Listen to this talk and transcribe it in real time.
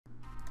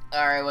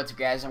Alright, what's up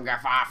guys, I'm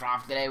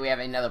Garfoff. Today we have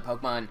another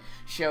Pokemon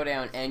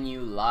Showdown NU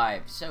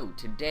Live. So,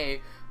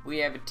 today we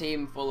have a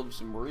team full of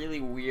some really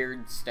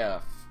weird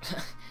stuff.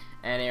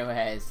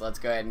 Anyways, let's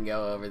go ahead and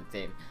go over the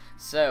team.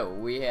 So,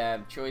 we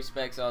have Choice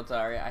Specs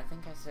Altaria. I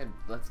think I said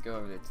let's go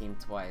over the team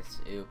twice.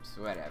 Oops,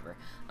 whatever.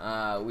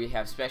 We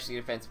have Specially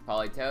Defensive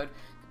Politoed,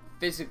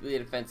 Physically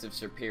Defensive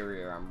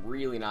Superior. I'm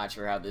really not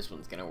sure how this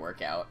one's gonna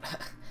work out.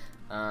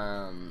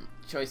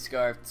 Choice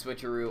Scarf,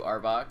 Switcheroo,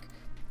 Arbok,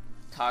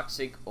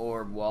 Toxic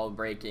Orb, Wall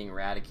Breaking,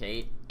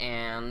 Eradicate,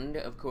 and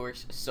of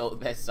course Assult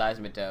Best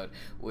Seismitoad,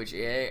 which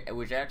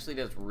actually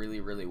does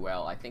really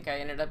well. I think I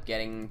ended up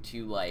getting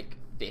to like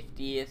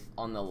 50th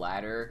on the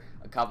ladder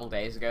a couple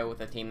days ago with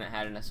a team that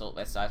had an Assult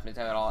Best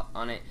Seismitoad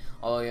on it.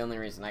 Although the only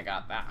reason I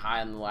got that high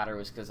on the ladder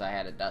was because I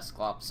had a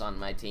Dusclops on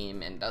my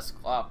team, and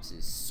Dusclops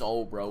is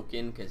so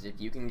broken because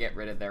if you can get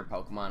rid of their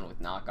Pokemon with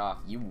knockoff,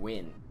 you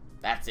win.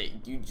 That's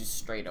it. You just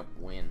straight up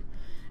win.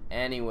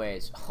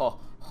 Anyways, oh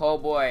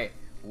boy.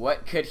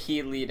 What could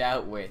he lead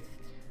out with?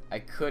 I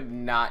could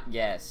not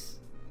guess.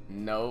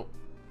 Nope,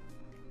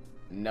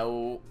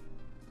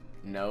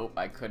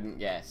 I couldn't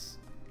guess.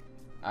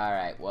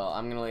 Alright, well,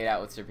 I'm gonna lead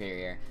out with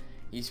Superior.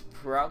 He's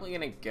probably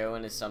gonna go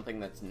into something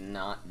that's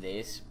not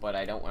this, but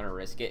I don't want to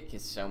risk it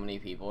because so many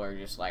people are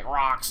just like,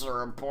 rocks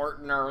are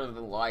important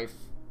than life.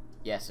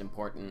 Yes,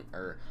 important.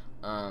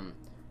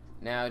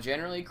 Now,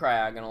 generally,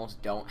 Cryogonals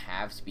don't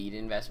have speed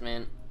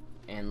investment.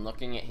 And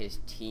looking at his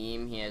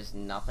team, he has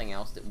nothing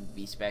else that would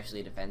be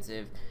specially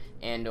defensive,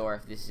 and or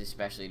if this is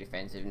specially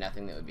defensive,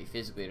 nothing that would be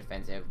physically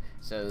defensive.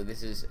 So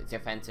this is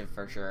defensive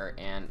for sure,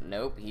 and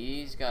nope,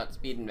 he's got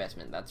speed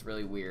investment. That's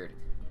really weird.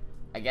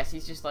 I guess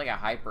he's just like a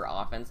hyper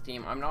offense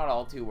team. I'm not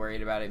all too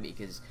worried about it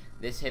because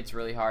this hits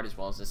really hard as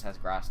well as this has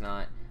Grass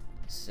Knot.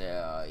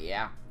 So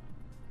yeah.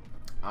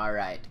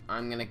 Alright,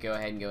 I'm going to go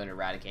ahead and go into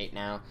Eradicate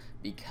now,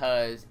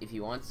 because if he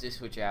wants to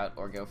switch out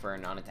or go for a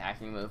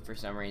non-attacking move for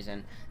some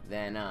reason,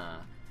 then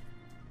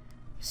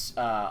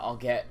I'll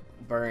get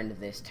burned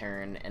this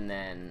turn, and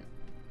then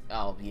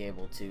I'll be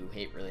able to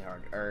hit really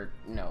hard. Or,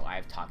 no, I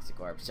have Toxic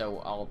Orb, so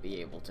I'll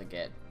be able to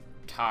get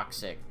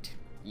Toxic.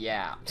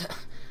 Yeah.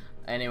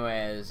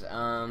 Anyways,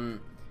 I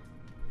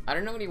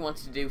don't know what he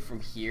wants to do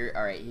from here.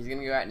 Alright, he's going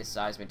to go out into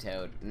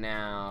Seismitoad.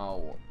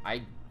 Now,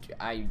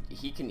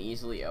 he can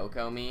easily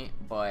OHKO me,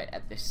 but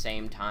at the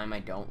same time, I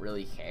don't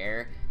really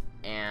care,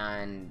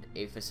 and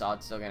a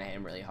Facades still gonna hit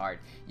him really hard.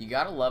 You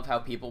gotta love how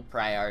people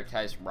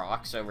prioritize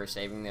rocks over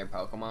saving their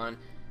Pokemon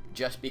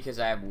just because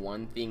I have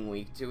one thing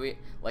weak to it.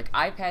 Like,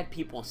 I've had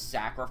people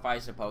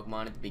sacrifice a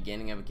Pokemon at the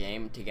beginning of a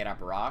game to get up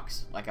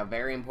rocks, like a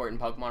very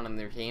important Pokemon on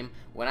their team,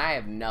 when I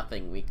have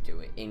nothing weak to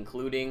it,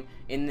 including,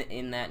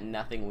 in that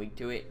nothing weak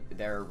to it,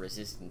 there are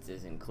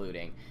resistances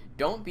including.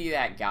 Don't be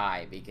that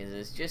guy, because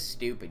it's just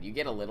stupid. You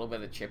get a little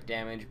bit of chip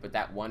damage, but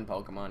that one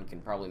Pokemon can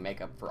probably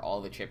make up for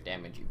all the chip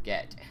damage you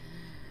get.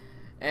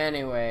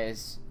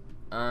 Anyways,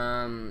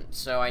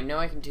 so I know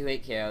I can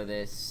 2-hit KO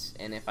this,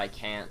 and if I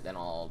can't, then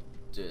I'll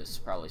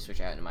just probably switch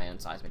out into my own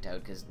Seismitoad,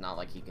 because it's not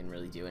like you can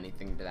really do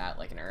anything to that.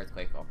 Like an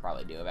Earthquake, I'll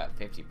probably do about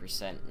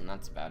 50%, and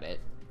that's about it.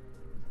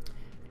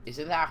 Is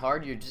it that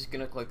hard? You're just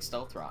gonna click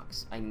Stealth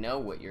Rocks. I know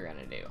what you're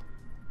gonna do.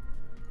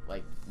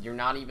 Like, you're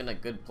not even a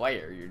good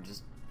player, you're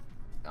just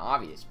an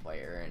obvious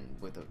player,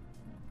 and with a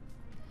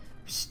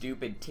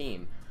stupid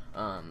team.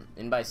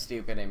 And by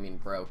stupid, I mean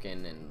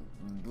broken, and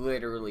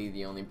literally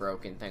the only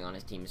broken thing on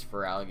his team is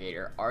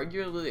Feraligatr.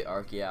 Arguably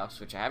Archeops,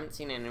 which I haven't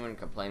seen anyone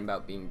complain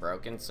about being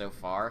broken so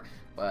far,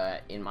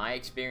 but in my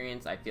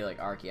experience, I feel like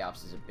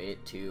Archeops is a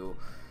bit too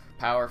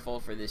powerful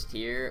for this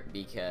tier,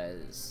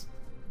 because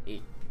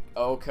it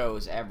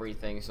OHKOs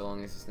everything so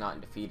long as it's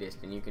not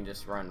defeatist, and you can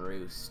just run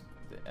Roost.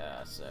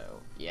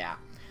 So, yeah.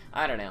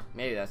 I don't know.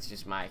 Maybe that's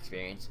just my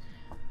experience.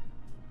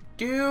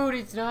 Dude,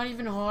 it's not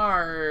even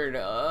hard.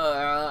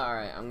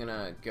 Alright, I'm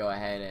gonna go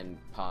ahead and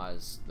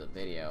pause the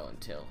video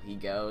until he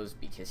goes,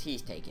 because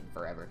he's taking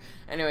forever.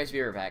 Anyways,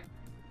 we were back.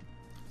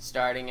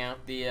 Starting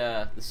out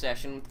the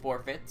session with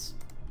forfeits.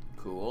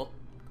 Cool.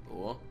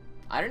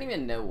 I don't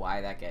even know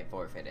why that guy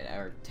forfeited,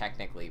 or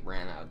technically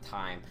ran out of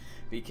time,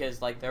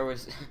 because like there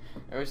was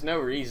no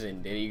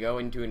reason. Did he go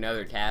into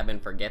another tab and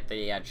forget that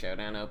he had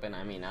Showdown open?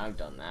 I mean, I've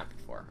done that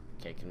before.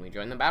 Okay, can we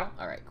join the battle?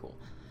 Alright, cool.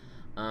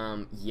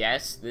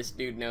 Yes, this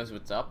dude knows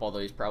what's up, although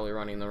he's probably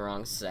running the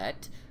wrong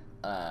set.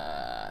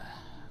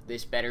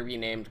 This better be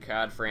named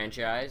COD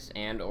Franchise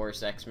and or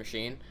Sex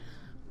Machine.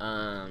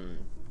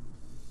 Probably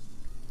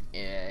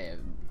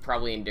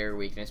Endure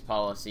Weakness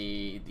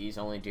Policy. These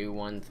only do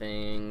one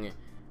thing.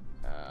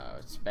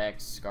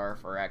 Specs,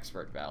 Scarf, or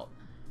Expert Belt.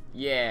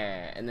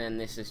 Yeah, and then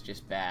this is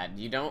just bad.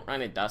 You don't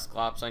run a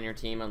Dusclops on your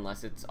team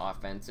unless it's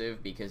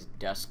offensive, because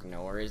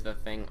Dusknoir is the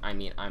thing. I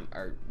mean,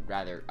 or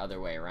rather, other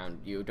way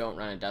around. You don't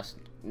run a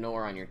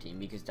Dusknoir on your team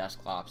because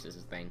Dusclops is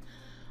the thing.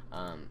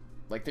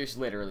 Like, there's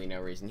literally no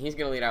reason. He's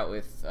gonna lead out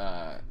with,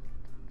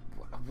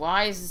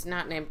 why is this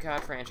not named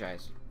COD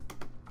Franchise?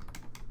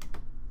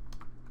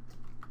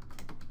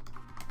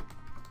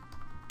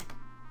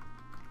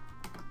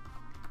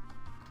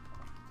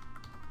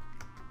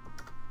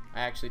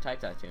 actually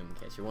typed that to him, in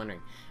case you're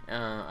wondering.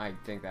 I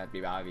think that'd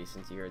be obvious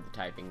since you heard the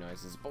typing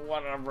noises, but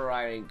whatever,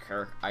 I ain't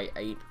care.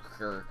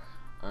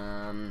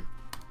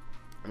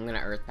 I'm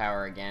gonna Earth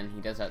Power again. He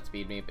does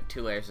outspeed me, but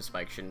 2 layers of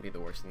spike shouldn't be the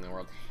worst thing in the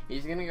world.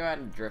 He's gonna go out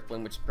and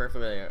Drifloon, which is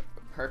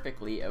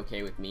perfectly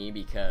okay with me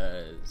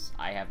because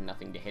I have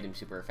nothing to hit him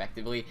super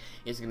effectively.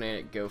 He's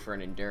gonna go for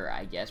an Endure,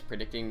 I guess,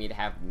 predicting me to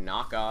have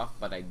Knockoff,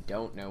 but I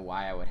don't know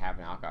why I would have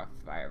Knockoff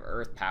if I have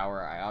Earth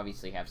Power. I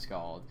obviously have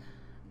Scald.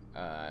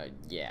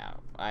 Yeah,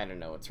 I don't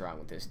know what's wrong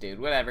with this dude.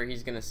 Whatever,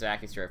 he's gonna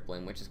sack his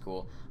Drifloon, which is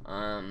cool.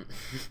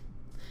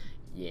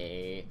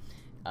 Yeah.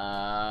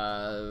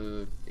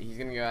 He's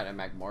gonna go out and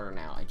Magmortar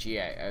now.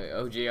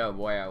 Oh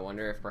boy, I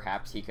wonder if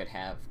perhaps he could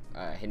have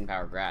Hidden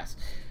Power Grass.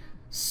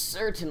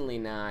 Certainly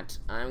not.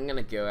 I'm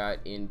gonna go out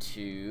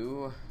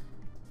into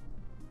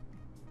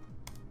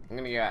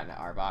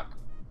Arbok.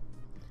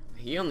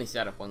 He only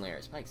set up 1 layer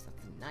of spikes.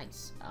 That's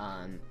nice.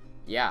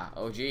 Yeah.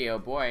 Oh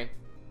boy,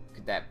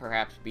 could that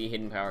perhaps be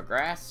Hidden Power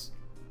Grass?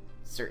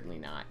 Certainly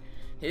not.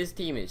 His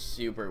team is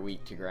super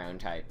weak to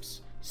ground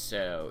types.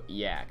 So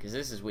yeah, because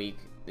this is weak.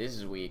 This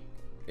is weak.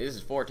 This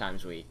is 4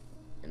 times weak,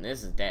 and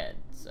this is dead,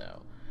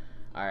 so...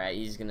 Alright,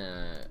 he's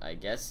gonna, I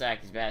guess, sack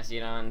his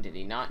Bastiodon. Did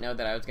he not know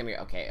that I was gonna...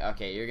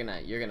 Okay, you're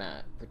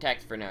gonna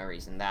protect for no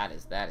reason. That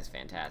is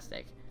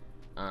fantastic.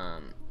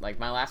 Like,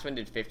 my last one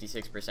did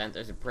 56%.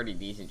 There's a pretty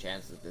decent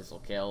chance that this will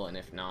kill, and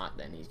if not,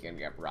 then he's gonna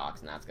get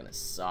rocks, and that's gonna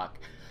suck,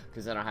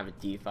 because I don't have a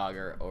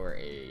Defogger or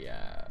a,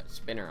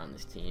 Spinner on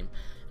this team.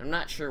 I'm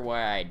not sure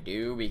why I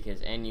do,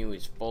 because NU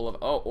is full of...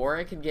 Oh, or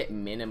I could get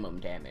minimum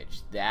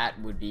damage.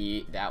 That would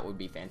be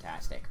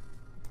fantastic.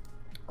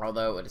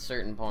 Although, at a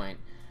certain point,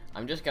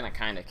 I'm just gonna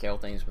kind of kill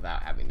things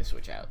without having to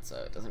switch out, so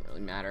it doesn't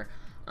really matter.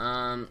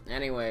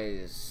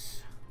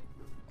 Anyways...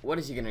 What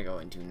is he gonna go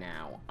into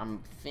now?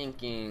 I'm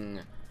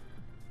thinking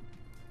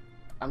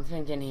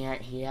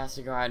he has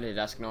to go out to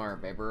Dusknoir or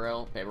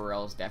Bibarel.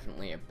 Bibarel is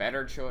definitely a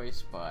better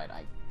choice, but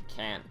I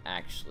can't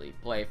actually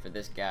play for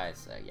this guy,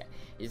 so yeah.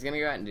 He's gonna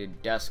go out into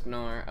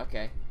Dusknoir.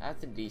 Okay,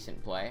 that's a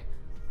decent play.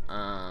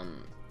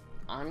 I'm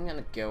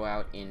gonna go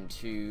out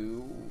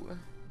into...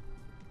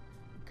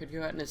 Could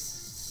go out into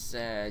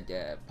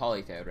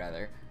Politoed,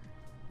 rather.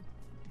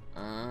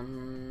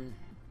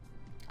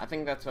 I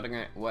think that's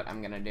what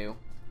I'm gonna do.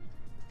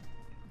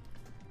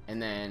 And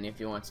then if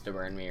he wants to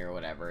burn me or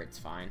whatever, it's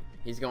fine.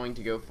 He's going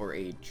to go for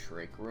a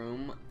Trick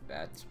Room.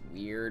 That's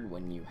weird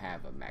when you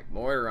have a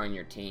Magmortar on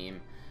your team.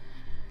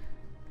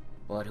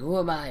 But who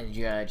am I to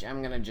judge?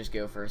 I'm gonna just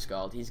go for a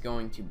Scald. He's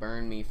going to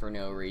burn me for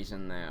no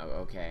reason though.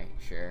 Okay,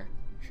 sure.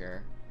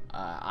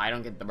 I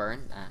don't get the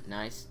burn.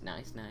 Nice.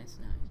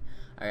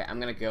 Alright, I'm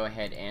gonna go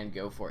ahead and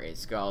go for a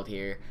Scald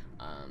here.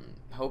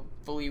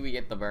 Hopefully we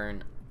get the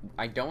burn.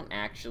 I don't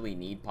actually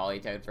need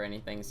Politoed for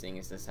anything, seeing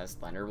as this has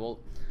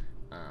Thunderbolt.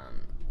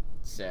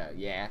 So,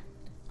 yeah.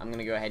 I'm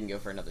gonna go ahead and go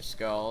for another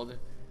Scald.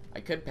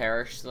 I could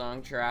Perish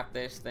Song Trap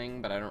this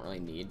thing, but I don't really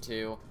need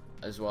to.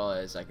 As well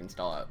as I can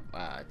stall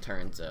out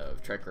turns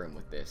of Trick Room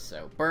with this.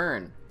 So,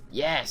 burn!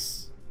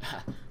 Yes!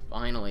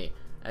 Finally.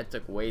 That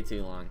took way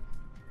too long.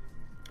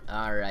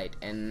 Alright,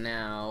 and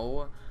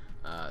now...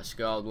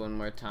 Scald one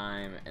more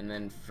time, and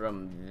then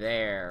from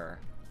there,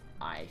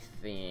 I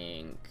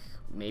think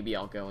maybe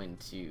I'll go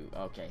into...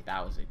 Okay,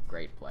 that was a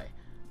great play.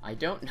 I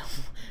don't know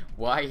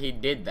why he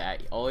did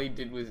that. All he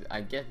did was,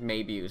 I guess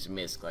maybe it was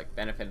Misk, like,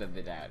 benefit of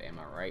the doubt, am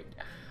I right?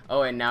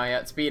 Oh, and now I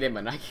outspeed him,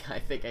 and I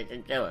think I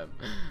can kill him.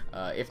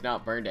 If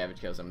not, burn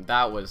damage kills him.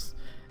 That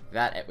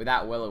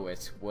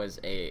Will-O-Wisp was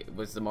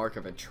the mark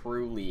of a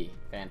truly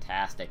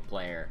fantastic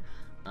player.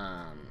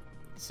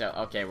 So,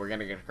 okay, we're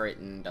gonna get crit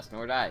and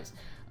Dusknoir dies.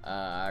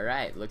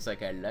 Alright, looks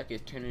like our luck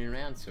is turning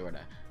around, sorta.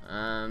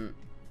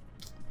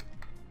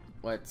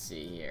 Let's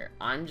see here.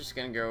 I'm just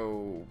gonna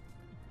go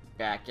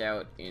back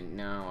out in...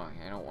 No,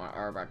 I don't want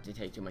Arbok to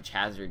take too much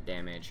hazard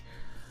damage.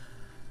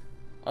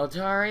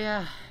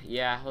 Altaria?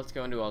 Yeah, let's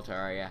go into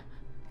Altaria.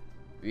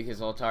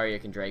 Because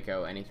Altaria can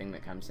Draco anything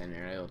that comes in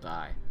and it'll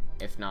die.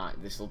 If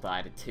not, this will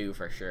die to 2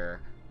 for sure.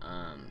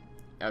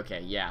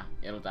 Okay, yeah,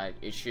 it'll die.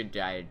 It should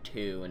die to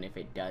 2, and if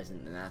it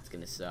doesn't, then that's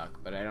gonna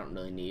suck. But I don't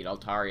really need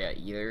Altaria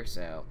either,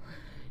 so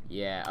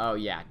yeah. Oh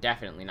yeah,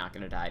 definitely not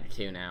gonna die to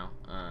 2 now.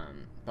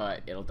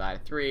 But it'll die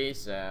to 3,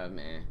 so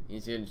meh.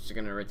 He's just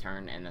gonna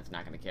return, and that's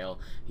not gonna kill.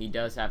 He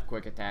does have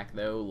quick attack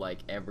though, like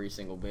every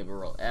single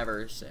Bibarel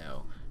ever,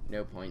 so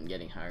no point in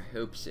getting our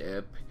hopes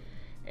up.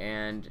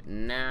 And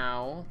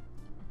now,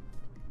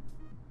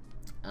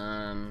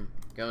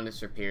 going to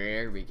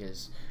Superior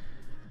because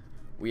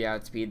we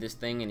outspeed this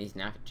thing, and he's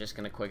not just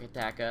gonna quick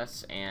attack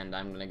us, and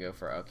I'm gonna go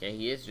for... Okay,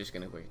 he is just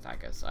gonna quick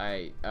attack us.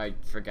 I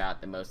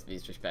forgot that most of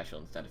these are special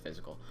instead of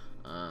physical.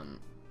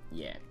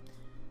 Yeah.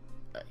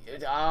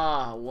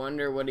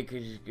 Wonder what he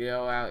could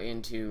go out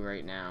into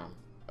right now.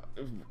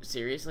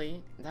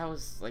 Seriously? That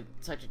was, like,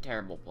 such a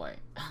terrible play.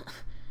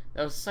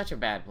 That was such a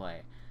bad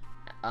play.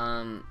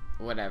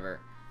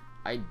 Whatever.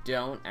 I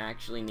don't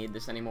actually need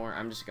this anymore.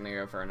 I'm just gonna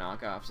go for a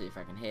knockoff, see if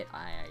I can hit.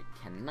 I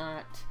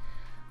cannot.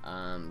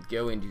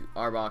 Go into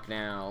Arbok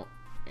now.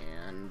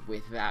 And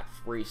with that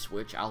free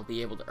switch, I'll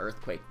be able to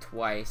Earthquake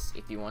twice.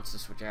 If he wants to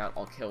switch out,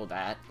 I'll kill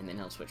that, and then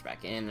he'll switch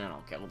back in, and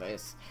I'll kill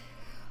this.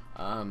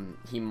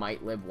 He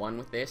might live one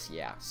with this,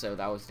 yeah, so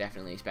that was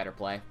definitely his better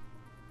play.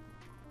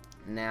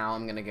 Now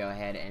I'm going to go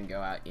ahead and go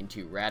out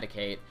into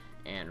Eradicate,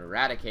 and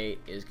Eradicate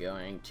is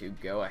going to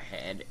go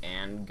ahead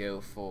and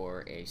go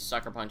for a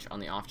Sucker Punch on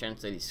the off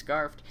chance that he's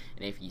Scarfed,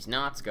 and if he's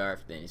not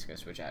Scarfed, then he's going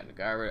to switch out into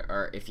Garbodor,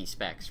 or if he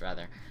Specs,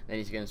 rather, then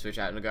he's going to switch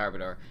out into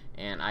Garbodor,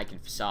 and I can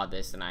Facade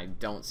this, and I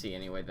don't see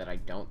any way that I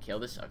don't kill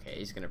this. Okay,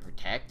 he's going to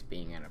Protect,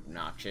 being an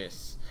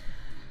obnoxious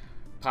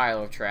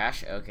pile of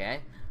trash. Okay.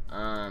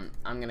 I'm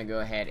going to go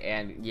ahead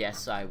and,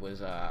 yes, I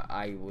was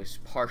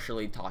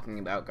partially talking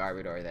about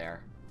Garbodor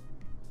there.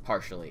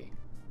 Partially.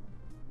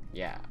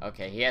 Yeah,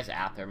 okay, he has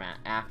Aftermath,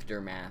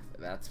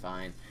 that's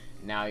fine.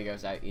 Now he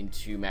goes out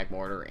into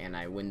Magmortar, and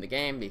I win the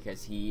game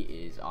because he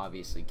is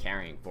obviously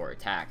carrying 4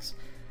 attacks.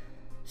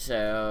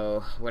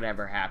 So,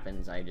 whatever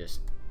happens, I just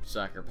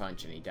Sucker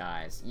Punch and he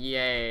dies.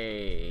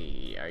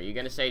 Yay! Are you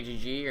gonna say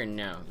GG or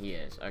no? He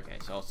is. Okay,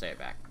 so I'll say it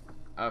back.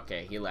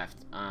 Okay, he left.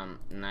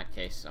 In that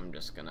case, I'm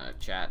just gonna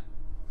chat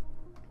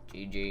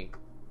GG.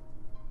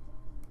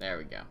 There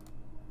we go.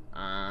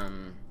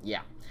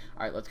 Yeah.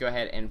 Alright, let's go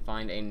ahead and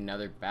find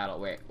another battle.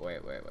 Wait.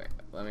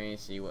 Let me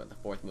see what the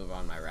 4th move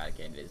on my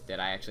Eradicate is. Did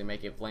I actually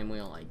make it Flame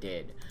Wheel? I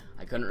did.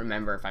 I couldn't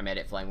remember if I made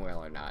it Flame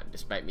Wheel or not,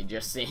 despite me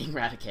just seeing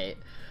Eradicate.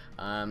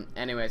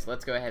 Anyways,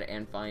 let's go ahead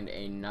and find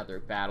another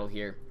battle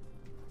here.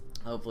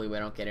 Hopefully we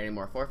don't get any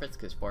more forfeits,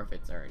 because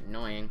forfeits are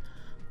annoying.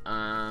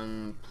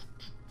 I'm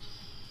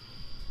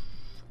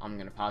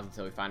gonna pause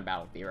until we find a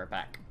battle. Be right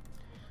back.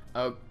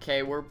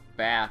 Okay, we're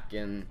back,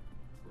 and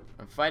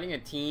I'm fighting a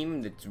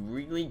team that's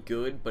really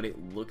good, but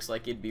it looks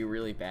like it'd be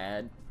really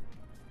bad,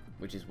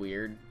 which is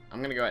weird.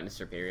 I'm gonna go out into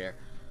Superior,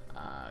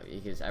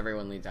 because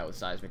everyone leads out with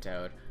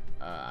Seismitoad,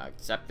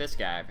 except this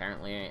guy,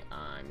 apparently.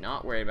 I'm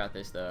not worried about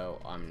this,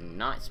 though. I'm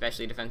not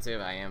especially defensive.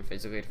 I am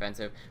physically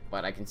defensive,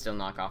 but I can still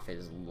knock off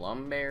his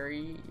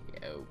Lumberry.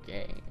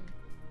 Okay.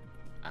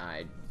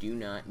 I do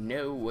not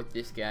know what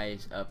this guy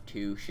is up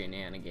to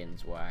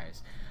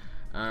shenanigans-wise.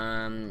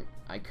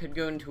 I could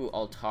go into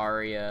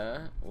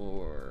Altaria,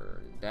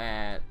 or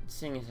that,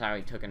 seeing as how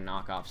he took a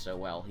knockoff so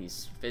well,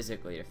 he's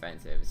physically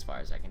defensive as far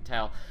as I can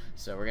tell,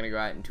 so we're gonna go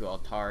out into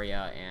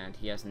Altaria, and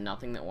he has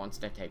nothing that wants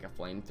to take a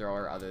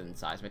Flamethrower other than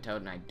Seismitoad,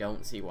 and I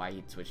don't see why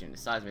he'd switch into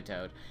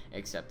Seismitoad,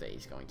 except that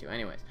he's going to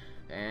anyways.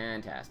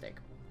 Fantastic.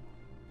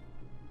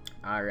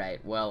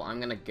 Alright, well, I'm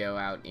gonna go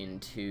out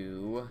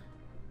into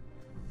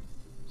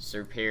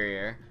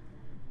Superior,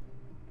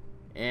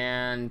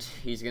 and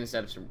he's gonna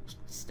set up some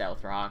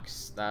Stealth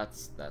Rocks.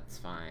 That's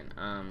fine.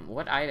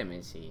 What item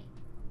is he?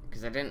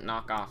 Because I didn't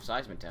knock off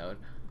Seismitoad.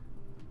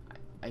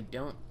 I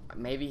don't.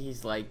 Maybe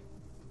he's like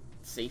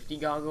safety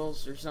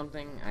goggles or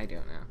something. I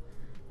don't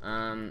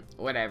know.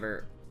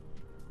 Whatever.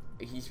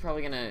 He's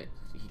probably gonna.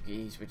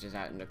 He switches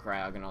out into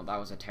Cryogonal. That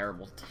was a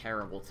terrible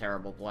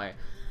play.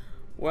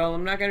 Well,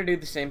 I'm not gonna do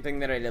the same thing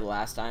that I did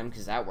last time,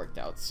 because that worked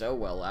out so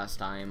well last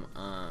time.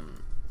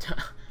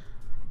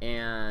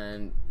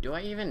 And do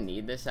I even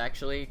need this,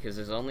 actually? Because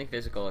his only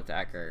physical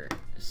attackers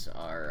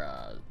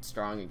are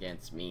strong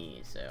against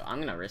me, so I'm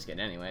gonna risk it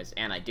anyways.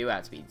 And I do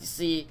outspeed.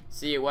 See,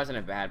 it wasn't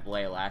a bad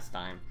play last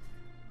time.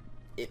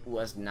 It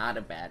was not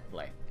a bad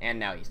play. And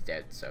now he's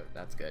dead, so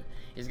that's good.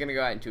 He's gonna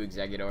go out into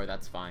Exeggutor.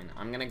 That's fine.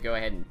 I'm gonna go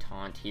ahead and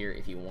taunt here.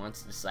 If he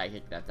wants the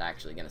Psychic, that's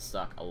actually gonna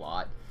suck a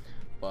lot.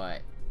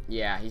 But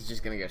yeah, he's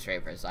just gonna go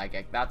straight for a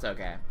Psychic. That's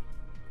okay.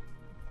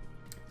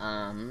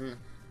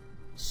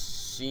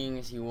 Seeing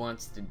as he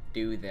wants to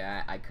do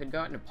that, I could go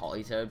out into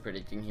Politoed,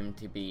 predicting him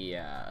to be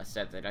a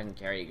set that doesn't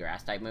carry a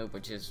Grass-type move,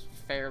 which is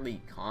fairly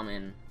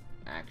common,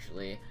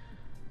 actually.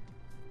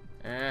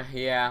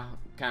 Yeah,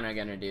 kind of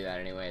gonna do that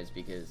anyways,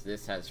 because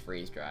this has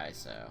Freeze Dry,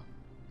 so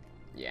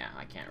yeah,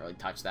 I can't really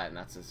touch that, and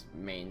that's his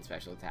main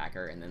special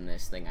attacker, and then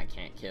this thing I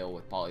can't kill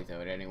with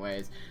Politoed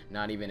anyways,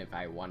 not even if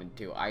I wanted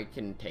to. I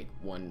can take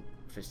one,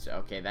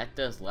 okay, that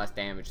does less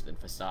damage than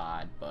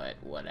Facade, but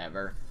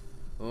whatever.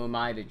 Who am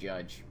I to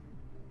judge?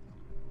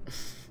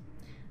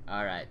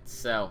 Alright,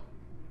 so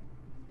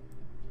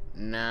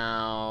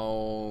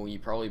now you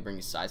probably bring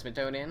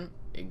Seismitoad in.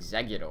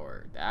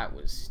 Exeggutor, that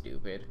was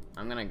stupid.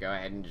 I'm gonna go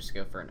ahead and just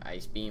go for an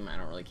Ice Beam. I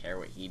don't really care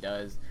what he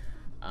does.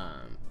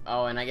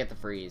 Oh, and I get the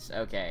freeze.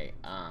 Okay,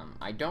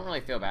 I don't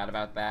really feel bad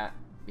about that,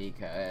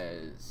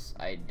 because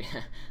I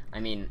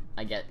mean,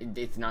 I get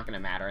it's not gonna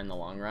matter in the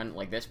long run.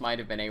 Like, this might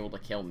have been able to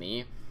kill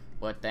me,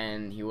 but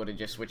then he would have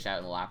just switched out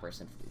in the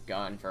Lapras and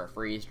gone for a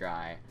Freeze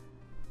Dry,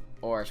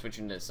 or switched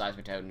into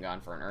Seismitoad and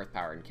gone for an Earth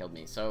Power and killed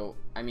me. So,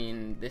 I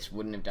mean, this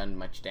wouldn't have done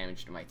much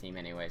damage to my team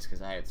anyways,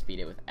 because I outspeed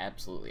it with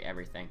absolutely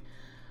everything.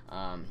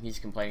 He's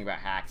complaining about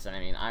hacks, and I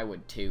mean, I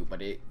would too,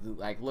 but it,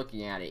 like,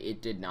 looking at it,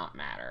 it did not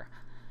matter.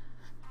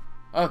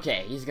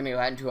 Okay, he's gonna go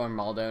out into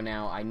Armaldo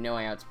now. I know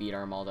I outspeed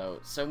Armaldo,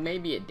 so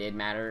maybe it did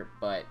matter,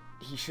 but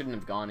he shouldn't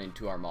have gone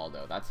into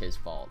Armaldo. That's his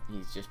fault.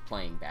 He's just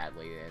playing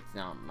badly. It's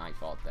not my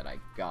fault that I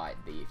got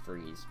the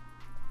freeze.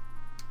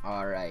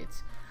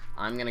 Alright.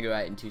 I'm going to go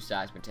out into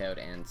Seismitoad,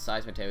 and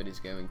Seismitoad is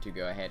going to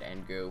go ahead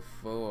and go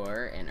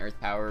for an Earth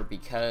Power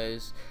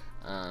because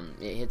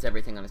it hits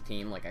everything on his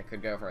team. Like, I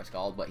could go for a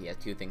Scald, but he has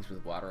 2 things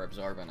with Water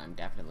Absorb, and I'm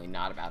definitely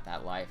not about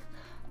that life.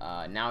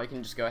 Now I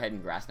can just go ahead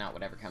and Grass Knot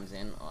whatever comes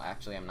in. Well,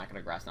 actually, I'm not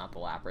going to Grass Knot the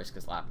Lapras,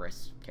 because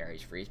Lapras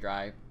carries Freeze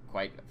Dry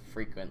quite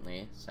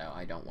frequently, so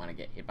I don't want to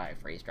get hit by a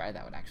Freeze Dry.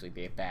 That would actually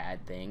be a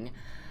bad thing.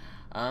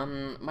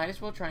 Might as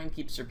well try and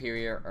keep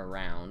Serperior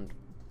around.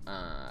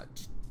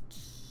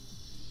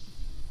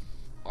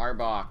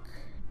 Arbok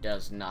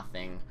does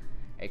nothing,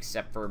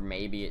 except for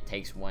maybe it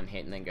takes 1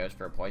 hit and then goes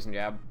for a Poison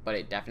Jab, but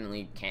it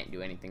definitely can't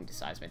do anything to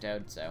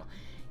Seismitoad, so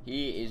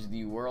he is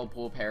the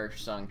Whirlpool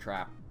Perish Song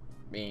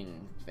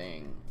trapping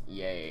thing.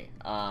 Yay.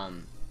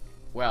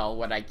 Well,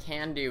 what I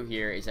can do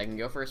here is I can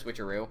go for a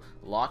Switcheroo,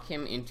 lock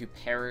him into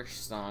Perish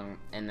Song,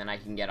 and then I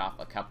can get off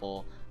a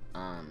couple,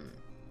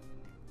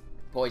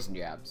 Poison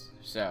Jabs.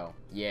 So,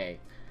 yay.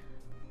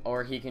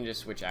 Or he can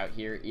just switch out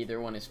here. Either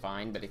one is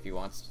fine, but if he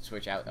wants to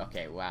switch out...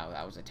 Okay, wow,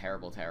 that was a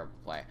terrible, terrible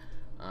play.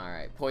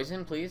 Alright,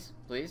 Poison, please.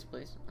 Please,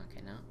 please.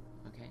 Okay, no.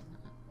 Okay, no.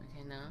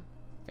 Okay, no.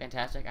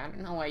 Fantastic. I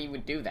don't know why you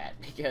would do that,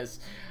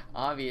 because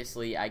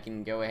obviously I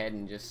can go ahead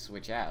and just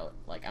switch out.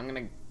 Like, I'm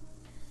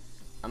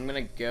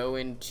gonna go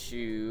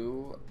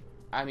into...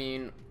 I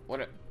mean,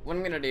 what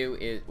I'm gonna do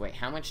is... Wait,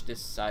 how much does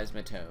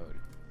Seismitoad...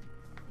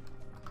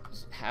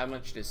 How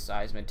much does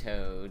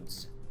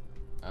Seismitoad's...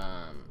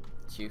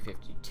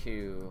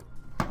 252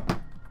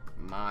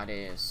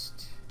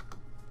 modest.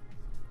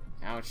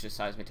 How much does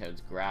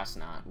Seismitoad's Grass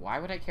Knot? Why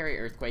would I carry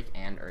Earthquake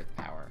and Earth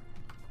Power?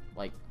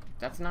 Like,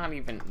 that's not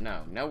even...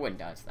 No one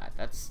does that.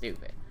 That's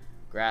stupid.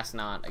 Grass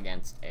Knot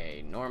against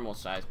a normal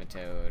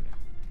Seismitoad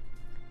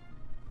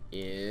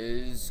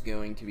is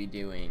going to be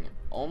doing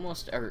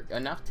almost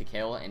enough to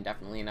kill, and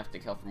definitely enough to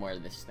kill from where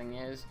this thing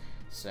is.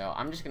 So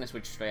I'm just going to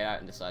switch straight out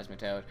into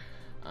Seismitoad.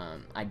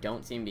 I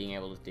don't see him being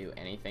able to do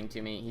anything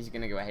to me. He's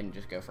going to go ahead and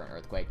just go for an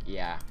Earthquake.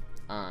 Yeah.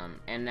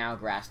 And now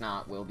Grass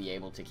Knot will be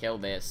able to kill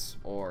this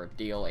or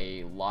deal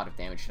a lot of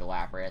damage to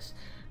Lapras,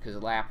 because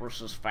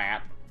Lapras is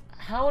fat.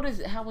 How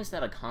is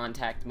that a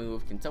contact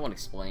move? Can someone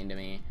explain to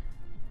me?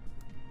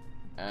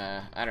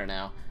 I don't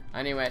know.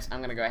 Anyways, I'm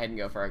going to go ahead and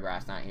go for a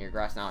Grass Knot here.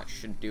 Grass Knot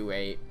should do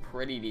a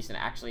pretty decent...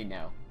 Actually,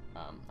 no.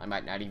 I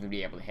might not even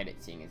be able to hit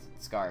it, seeing as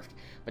it's Scarfed.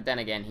 But then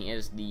again, he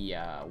is the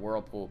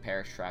Whirlpool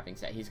Perish Trapping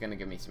set. He's going to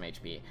give me some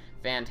HP.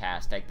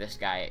 Fantastic. This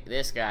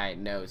guy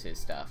knows his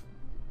stuff.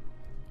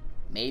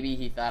 Maybe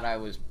he thought I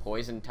was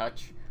Poison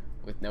Touch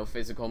with no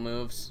physical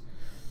moves.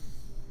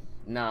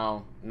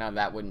 No,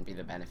 that wouldn't be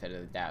the benefit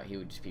of the doubt. He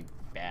would just be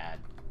bad.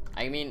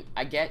 I mean,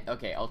 I get...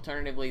 Okay,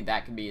 alternatively,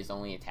 that could be his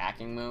only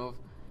attacking move.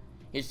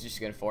 He's just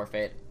going to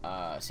forfeit.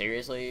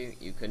 Seriously?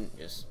 You couldn't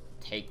just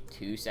take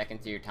 2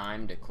 seconds of your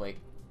time to click...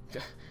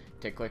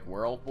 to click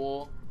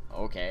Whirlpool?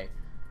 Okay.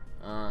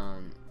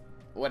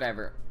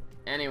 Whatever.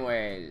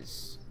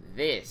 Anyways,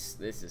 this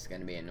is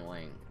gonna be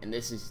annoying, and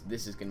this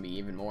is gonna be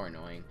even more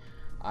annoying.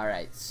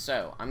 Alright,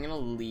 so I'm gonna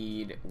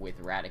lead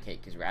with Raticate,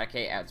 because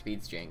Raticate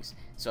outspeeds Jinx,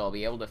 so I'll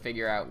be able to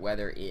figure out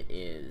whether it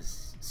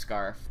is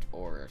Scarfed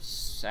or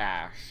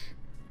Sash,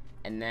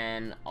 and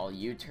then I'll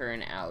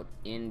U-turn out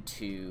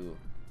into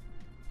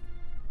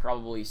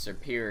probably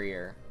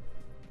Superior,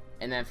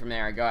 and then from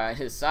there I go out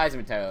to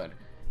Seismitoad.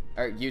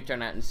 Or you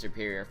turn out into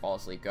Superior, fall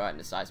asleep, go out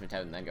into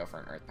Seismitoad, and then go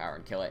for an Earth Power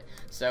and kill it.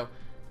 So,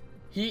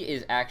 he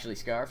is actually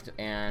Scarfed,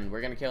 and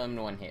we're going to kill him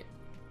in 1 hit.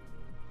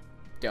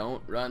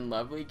 Don't run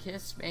Lovely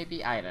Kiss,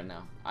 maybe? I don't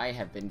know. I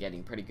have been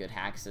getting pretty good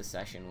hacks this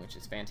session, which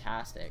is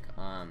fantastic.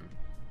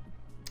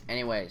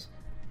 Anyways,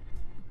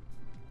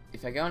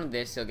 if I go into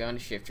this, he'll go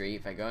into Shiftry.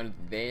 If I go into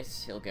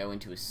this, he'll go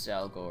into a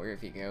Selgor.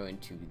 If you go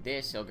into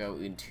this, he'll go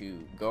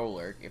into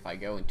Golurk. If I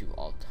go into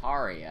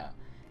Altaria,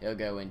 he'll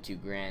go into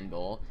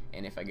Granbull,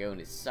 and if I go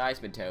into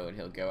Seismitoad,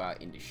 he'll go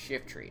out into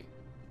Shiftry.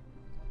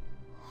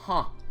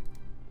 Huh.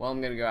 Well,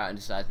 I'm gonna go out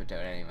into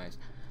Seismitoad anyways.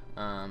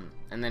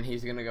 And then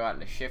he's gonna go out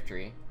into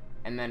Shiftry,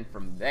 and then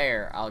from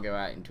there, I'll go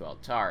out into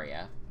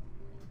Altaria.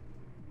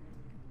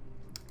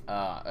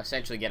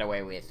 Essentially get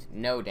away with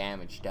no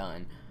damage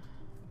done.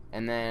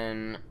 And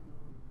then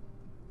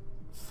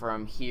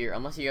from here,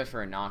 unless he goes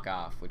for a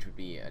knockoff, which would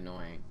be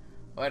annoying.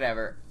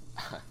 Whatever.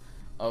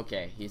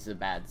 Okay, he's a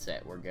bad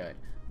set. We're good.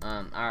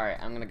 Alright,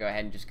 I'm gonna go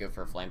ahead and just go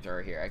for a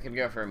Flamethrower here. I could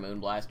go for a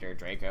Moonblast or a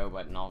Draco,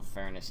 but in all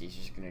fairness, he's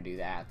just gonna do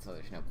that, so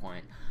there's no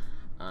point.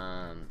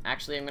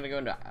 Actually, I'm gonna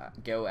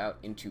go out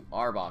into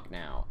Arbok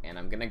now, and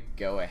I'm gonna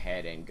go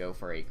ahead and go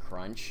for a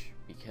Crunch,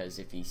 because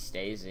if he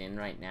stays in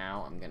right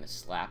now, I'm gonna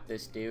slap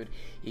this dude.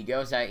 He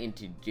goes out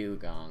into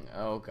Dugong.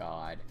 Oh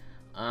god.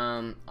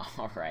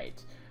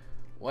 Alright.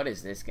 What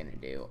is this gonna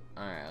do?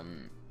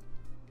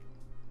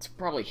 It's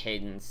probably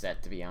Hayden's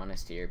set, to be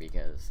honest here,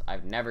 because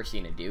I've never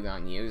seen a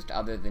Dugong used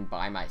other than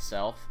by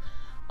myself.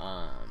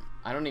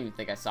 I don't even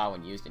think I saw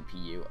one used in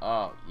PU.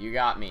 Oh, you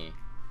got me.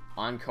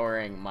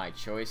 Encoring my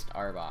choiced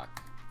Arbok.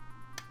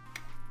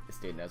 This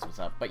dude knows what's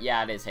up. But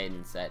yeah, it is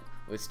Hayden's set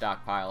with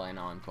Stockpile and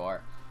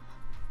Encore.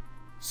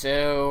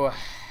 So,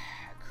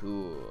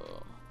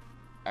 cool.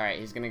 Alright,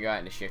 he's gonna go out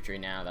into Shiftry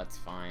now. That's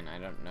fine. I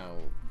don't know.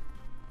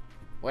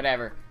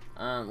 Whatever.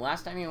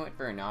 Last time he went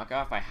for a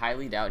knockoff, I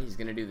highly doubt he's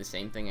gonna do the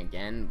same thing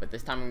again, but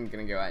this time I'm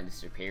gonna go out into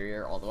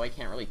Superior, although I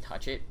can't really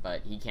touch it,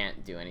 but he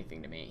can't do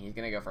anything to me. He's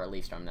gonna go for a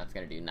Leaf Storm, that's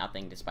gonna do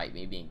nothing despite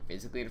me being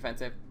physically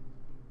defensive.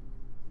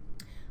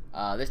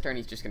 This turn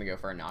he's just gonna go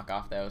for a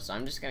knockoff though, so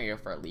I'm just gonna go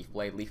for a Leaf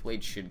Blade. Leaf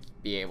Blade should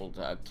be able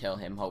to kill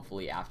him,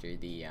 hopefully, after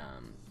the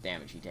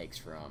damage he takes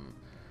from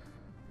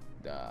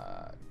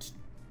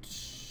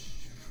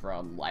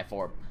Life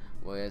Orb,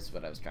 was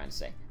what I was trying to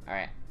say.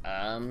 Alright,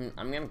 I'm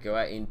gonna go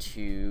out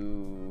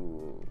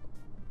into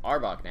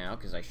Arbok now,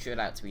 because I should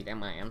outspeed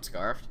him. I am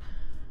Scarfed.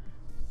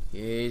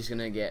 He's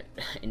gonna get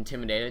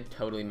intimidated.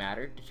 Totally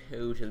mattered.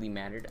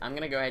 I'm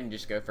gonna go ahead and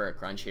just go for a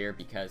Crunch here,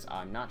 because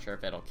I'm not sure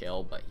if it'll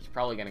kill, but he's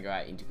probably gonna go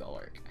out into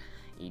Golurk.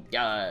 He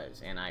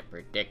does, and I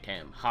predict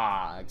him.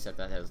 Ha! Except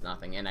that has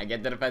nothing, and I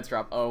get the defense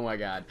drop. Oh my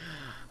god.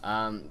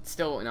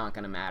 Still not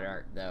gonna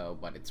matter though,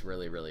 but it's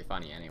really, really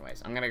funny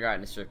anyways. I'm gonna go out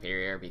into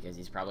Superior because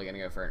he's probably gonna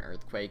go for an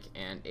Earthquake,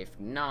 and if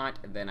not,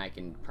 then I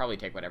can probably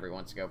take whatever he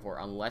wants to go for,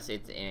 unless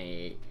it's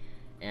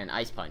an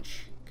Ice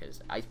Punch,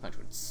 because Ice Punch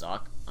would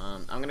suck.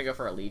 I'm gonna go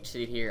for a Leech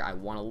Seed here. I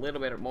want a little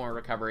bit more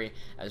recovery,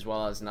 as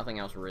well as nothing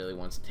else really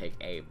wants to take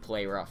a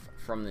Play Rough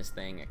from this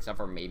thing, except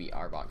for maybe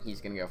Arbok.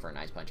 He's gonna go for an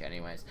Ice Punch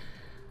anyways.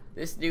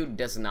 This dude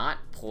does not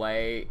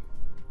play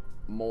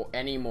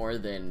any more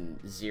than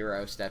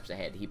 0 steps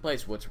ahead. He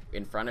plays what's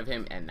in front of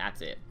him, and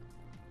that's it.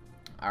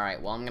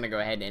 Alright, well, I'm going to go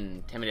ahead and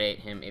intimidate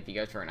him. If he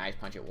goes for an Ice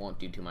Punch, it won't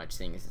do too much,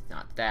 seeing as it's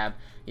not stab.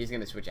 He's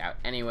going to switch out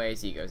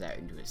anyways. He goes out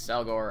into his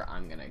Selgor.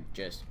 I'm going to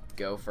just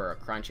go for a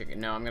Crunch.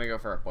 No, I'm going to go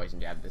for a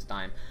Poison Jab this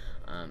time.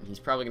 He's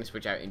probably going to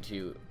switch out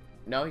into...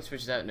 No, he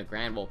switches out into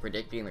Granbull,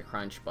 predicting the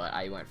Crunch, but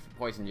I went for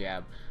Poison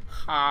Jab.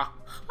 Ha!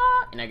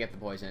 Ha! And I get the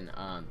Poison.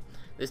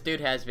 This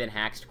dude has been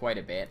haxed quite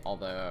a bit,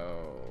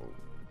 although...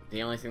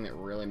 The only thing that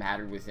really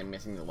mattered was him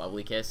missing the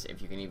Lovely Kiss, if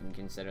you can even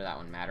consider that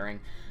one mattering.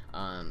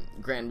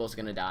 Granbull's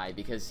gonna die,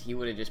 because he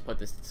would have just put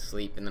this to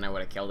sleep, and then I would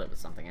have killed it with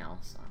something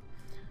else.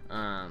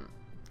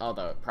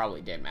 Although it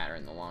probably did matter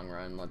in the long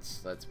run,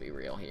 let's be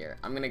real here.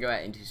 I'm gonna go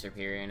out into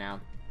Superior now.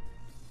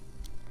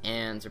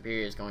 And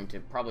Superior is going to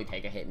probably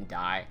take a hit and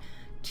die,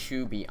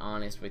 to be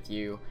honest with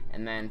you.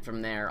 And then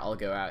from there, I'll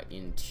go out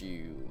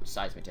into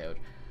Seismitoad.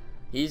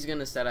 He's going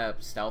to set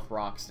up Stealth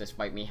Rocks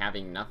despite me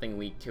having nothing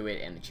weak to it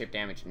and the chip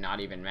damage not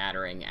even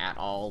mattering at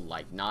all,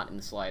 like not in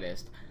the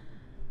slightest.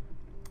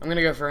 I'm going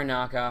to go for a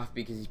knockoff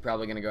because he's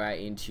probably going to go out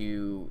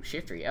into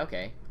Shiftry.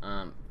 Okay.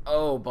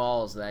 Oh,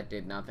 balls, that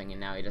did nothing,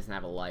 and now he doesn't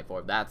have a Life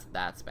Orb. That's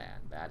bad.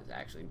 That is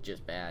actually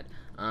just bad.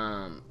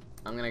 I'm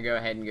going to go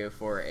ahead and go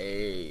for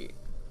a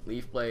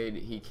Leaf Blade.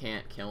 He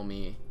can't kill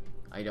me,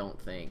 I don't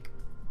think.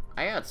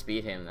 I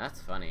outspeed him.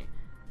 That's funny.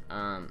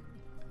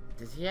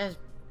 Does he have...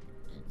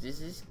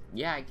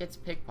 Yeah, it gets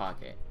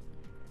Pickpocket.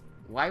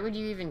 Why would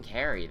you even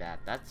carry that?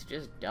 That's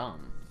just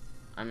dumb.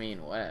 I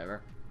mean,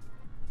 whatever.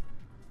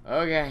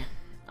 Okay,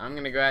 I'm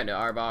gonna go out to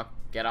Arbok,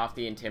 get off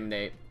the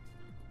Intimidate,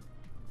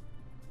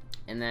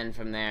 and then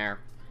from there,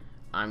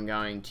 I'm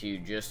going to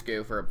just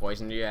go for a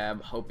Poison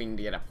Jab, hoping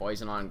to get a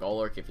Poison on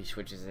Golurk if he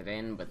switches it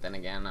in, but then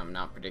again, I'm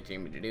not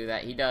predicting him to do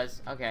that. He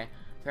does. Okay,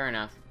 fair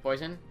enough.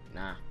 Poison?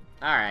 Nah.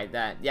 Alright,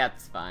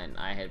 that's fine.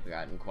 I had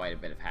gotten quite a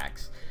bit of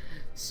hacks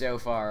so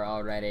far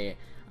already.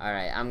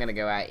 Alright, I'm gonna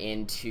go out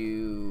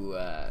into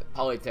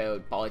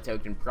Politoed.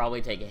 Politoed can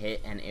probably take a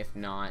hit, and if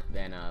not,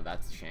 then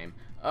that's a shame.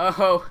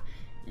 Oh,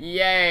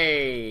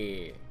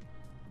 yay!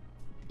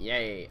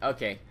 Yay.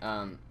 Okay,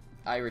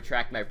 I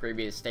retract my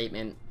previous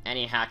statement.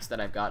 Any hacks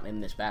that I've gotten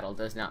in this battle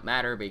does not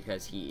matter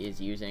because he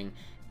is using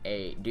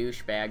a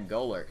douchebag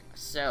Golurk.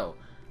 So,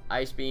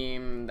 Ice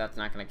Beam, that's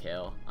not gonna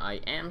kill.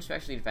 I am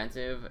specially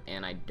defensive,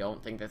 and I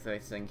don't think that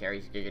this thing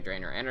carries Giga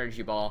Drain or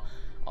Energy Ball.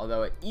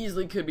 Although it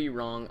easily could be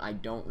wrong, I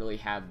don't really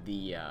have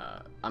the,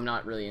 I'm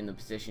not really in the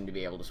position to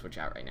be able to switch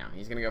out right now.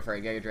 He's gonna go for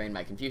a Giga Drain,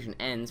 my Confusion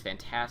ends,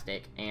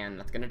 fantastic, and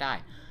that's gonna die.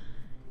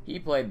 He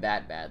played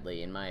that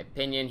badly, in my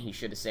opinion. He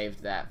should have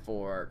saved that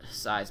for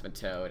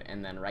Seismitoad,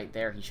 and then right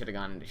there, he should have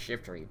gone into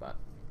Shiftry, but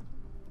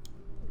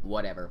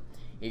whatever.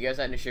 He goes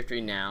out into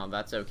Shiftry now,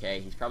 that's okay.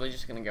 He's probably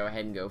just gonna go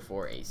ahead and go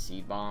for a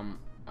Seed Bomb.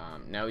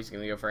 No, he's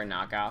gonna go for a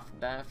knockoff.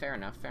 Fair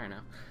enough, fair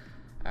enough.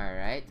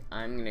 Alright,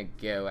 I'm gonna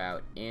go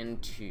out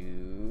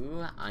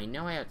into... I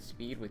know I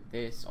outspeed with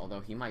this, although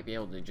he might be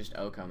able to just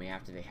OHKO me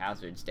after the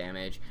hazards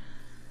damage.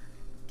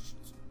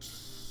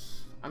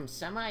 I'm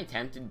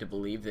semi-tempted to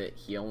believe that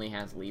he only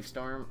has Leaf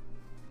Storm,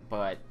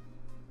 but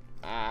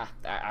that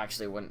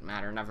actually wouldn't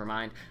matter, never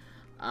mind.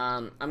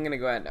 I'm gonna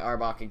go out to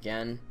Arbok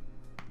again,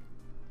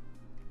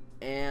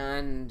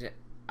 and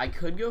I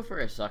could go for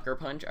a Sucker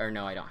Punch, or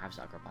no, I don't have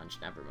Sucker Punch,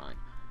 never mind.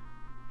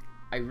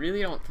 I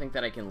really don't think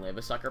that I can live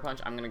a Sucker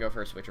Punch. I'm going to go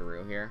for a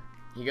Switcheroo here.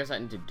 He goes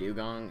out into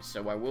Dugong,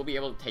 so I will be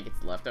able to take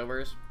its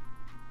leftovers,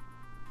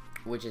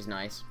 which is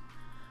nice.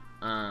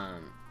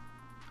 I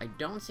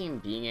don't see him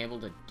being able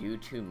to do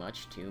too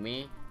much to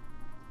me,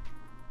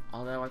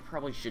 although I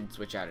probably should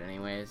switch out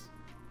anyways.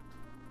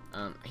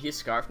 He's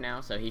Scarfed now,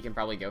 so he can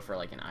probably go for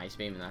like an Ice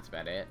Beam, and that's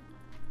about it.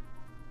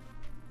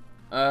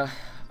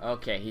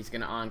 Okay, he's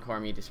gonna encore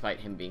me despite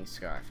him being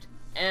scarfed.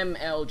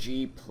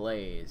 MLG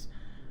plays.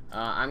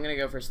 I'm gonna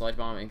go for Sludge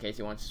Bomb in case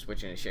he wants to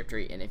switch into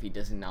Shiftry, and if he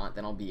does not,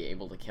 then I'll be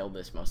able to kill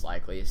this most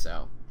likely,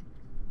 so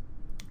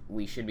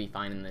we should be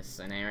fine in this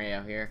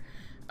scenario here.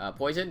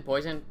 Poison,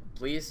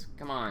 please,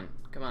 come on,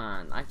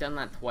 I've done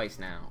that twice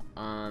now.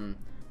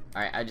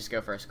 Alright, I just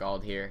go for a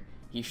Scald here.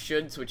 He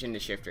should switch into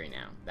Shiftry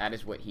now. That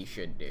is what he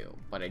should do,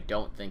 but I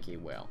don't think he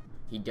will.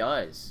 He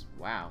does.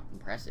 Wow,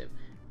 impressive.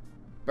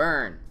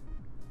 Burn!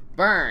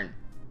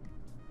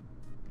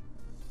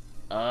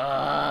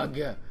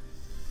 Ugh!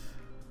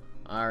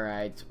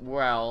 Alright,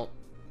 well,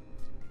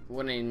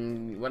 what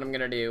I'm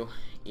gonna do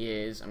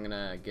is I'm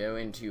gonna go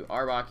into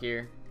Arbok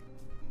here.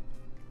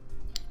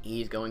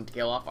 He's going to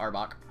kill off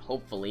Arbok,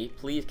 hopefully.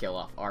 Please kill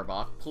off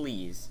Arbok,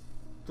 please.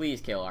 Please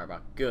kill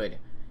Arbok, good.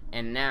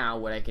 And now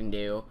what I can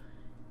do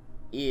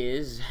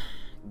is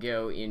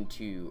go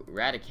into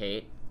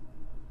Eradicate.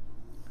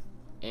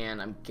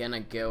 And I'm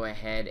gonna go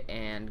ahead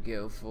and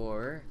go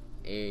for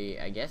a,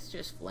 I guess,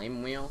 just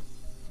Flame Wheel.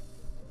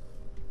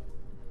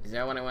 Is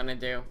that what I want to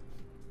do?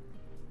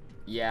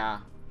 Yeah,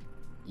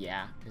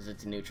 because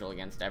it's neutral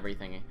against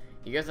everything.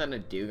 He goes on a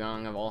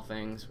Dugong of all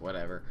things,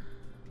 whatever.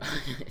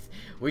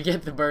 We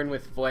get the burn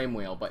with Flame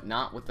Wheel, but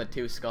not with the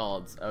 2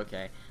 Scalds.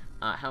 Okay,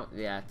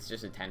 yeah, it's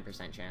just a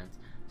 10% chance.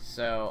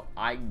 So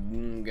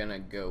I'm gonna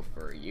go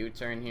for a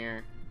U-turn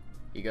here.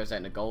 He goes out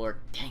into Golurk.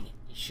 Dang it,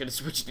 he should have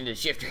switched into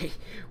Shiftry.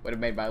 Would have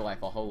made my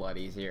life a whole lot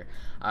easier.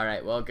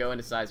 Alright, well, go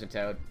into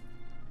Seismitoad.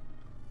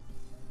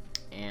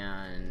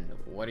 And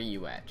what are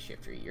you at,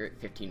 Shiftry? You're at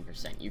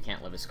 15%. You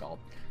can't live a Scald.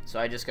 So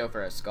I just go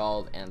for a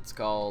Scald, and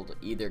Scald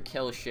either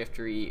kills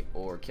Shiftry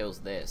or kills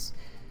this.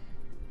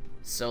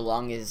 So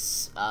long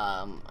as,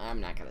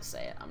 I'm not gonna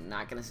say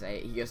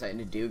it. He goes out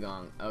into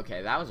Dugong.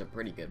 Okay, that was a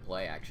pretty good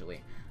play,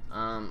 actually.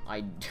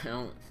 I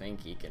don't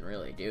think he can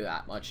really do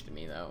that much to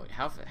me, though.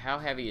 How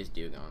heavy is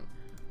Dugong?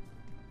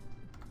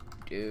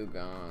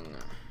 Dugong.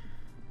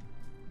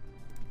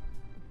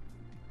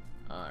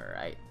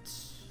 Alright.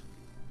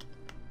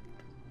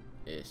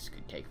 This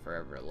could take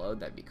forever to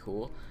load. That'd be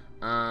cool.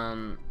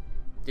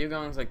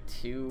 Dugong's like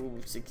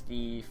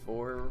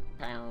 264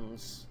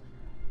 pounds.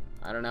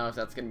 I don't know if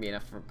that's gonna be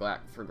enough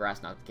for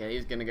Grass not to kill.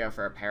 He's gonna go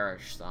for a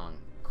Perish Song.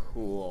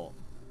 Cool.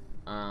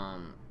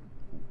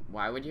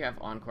 Why would you have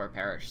Encore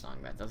Perish Song?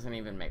 That doesn't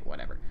even make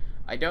whatever.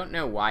 I don't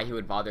know why he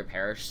would bother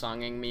Perish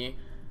Songing me.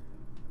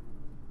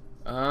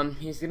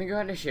 He's gonna go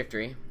into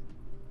Shiftry.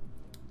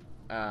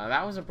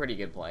 That was a pretty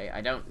good play. I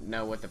don't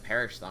know what the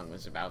Perish Song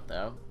was about,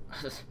 though.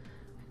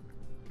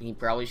 He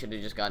probably should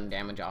have just gotten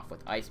damage off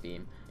with Ice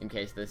Beam, in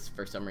case this,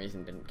 for some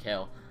reason, didn't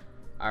kill.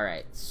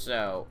 Alright,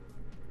 so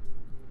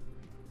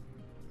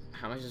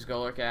how much is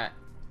Golurk at?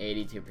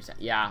 82%.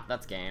 Yeah,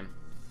 that's game.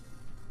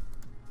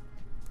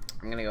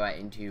 I'm gonna go out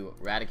into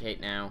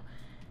Eradicate now.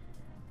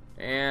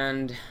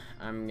 And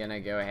I'm gonna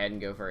go ahead and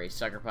go for a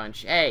Sucker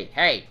Punch.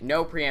 Hey,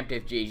 no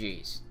preemptive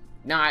GGs.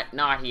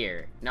 Not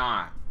here.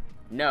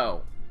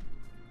 No.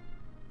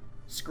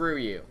 Screw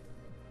you.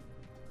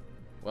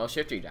 Well,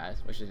 Shiftry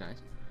dies, which is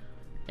nice.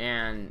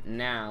 And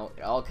now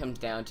it all comes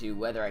down to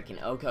whether I can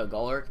OHKO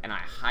Golurk, and I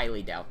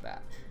highly doubt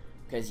that.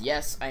 Because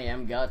yes, I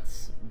am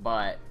Guts,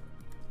 but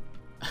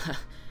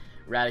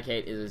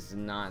Eradicate is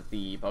not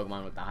the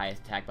Pokemon with the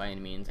highest attack by any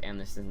means, and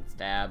this isn't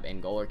Stab,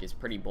 and Golurk is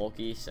pretty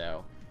bulky,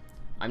 so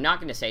I'm not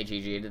going to say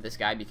GG to this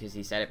guy because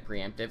he said it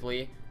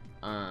preemptively.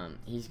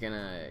 He's going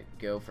to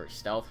go for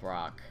Stealth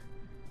Rock.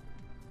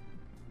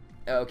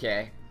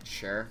 Okay,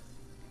 sure.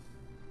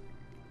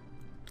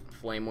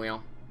 Flame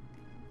Wheel.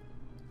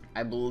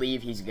 I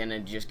believe he's going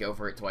to just go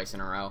for it twice in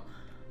a row.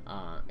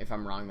 If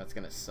I'm wrong, that's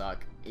going to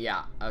suck.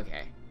 Yeah,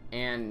 okay.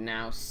 And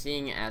now,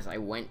 seeing as I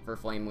went for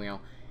Flame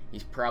Wheel,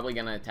 he's probably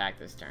going to attack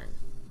this turn.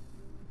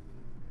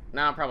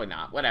 No, probably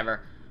not.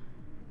 Whatever.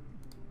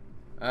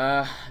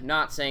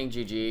 Not saying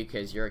GG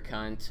because you're a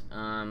cunt.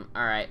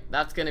 Alright,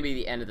 that's going to be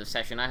the end of the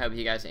session. I hope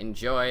you guys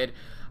enjoyed.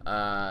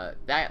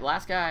 That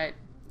last guy,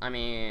 I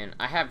mean,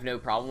 I have no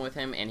problem with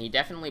him, and he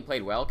definitely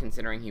played well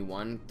considering he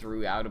won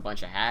throughout a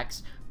bunch of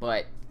hacks,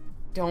 but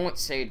don't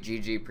say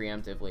GG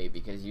preemptively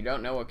because you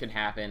don't know what could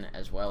happen,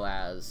 as well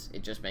as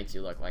it just makes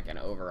you look like an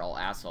overall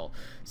asshole.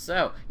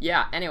 So,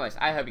 yeah, anyways,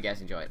 I hope you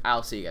guys enjoyed.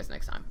 I'll see you guys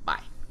next time.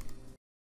 Bye.